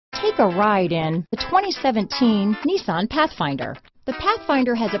Take a ride in the 2017 Nissan Pathfinder. The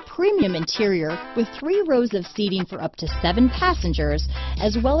Pathfinder has a premium interior with 3 rows of seating for up to 7 passengers,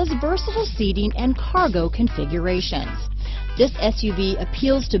 as well as versatile seating and cargo configurations. This SUV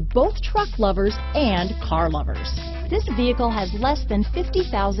appeals to both truck lovers and car lovers. This vehicle has less than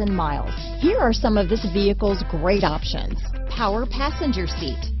 50,000 miles. Here are some of this vehicle's great options: power passenger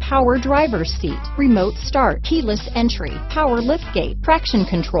seat, power driver's seat, remote start, keyless entry, power liftgate, traction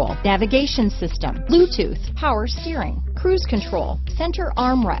control, navigation system, Bluetooth, power steering, cruise control, center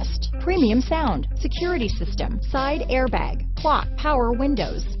armrest, premium sound, security system, side airbag, clock, power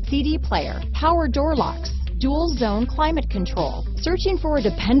windows, CD player, power door locks, dual zone climate control. Searching for a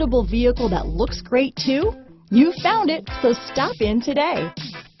dependable vehicle that looks great too? You found it, so stop in today.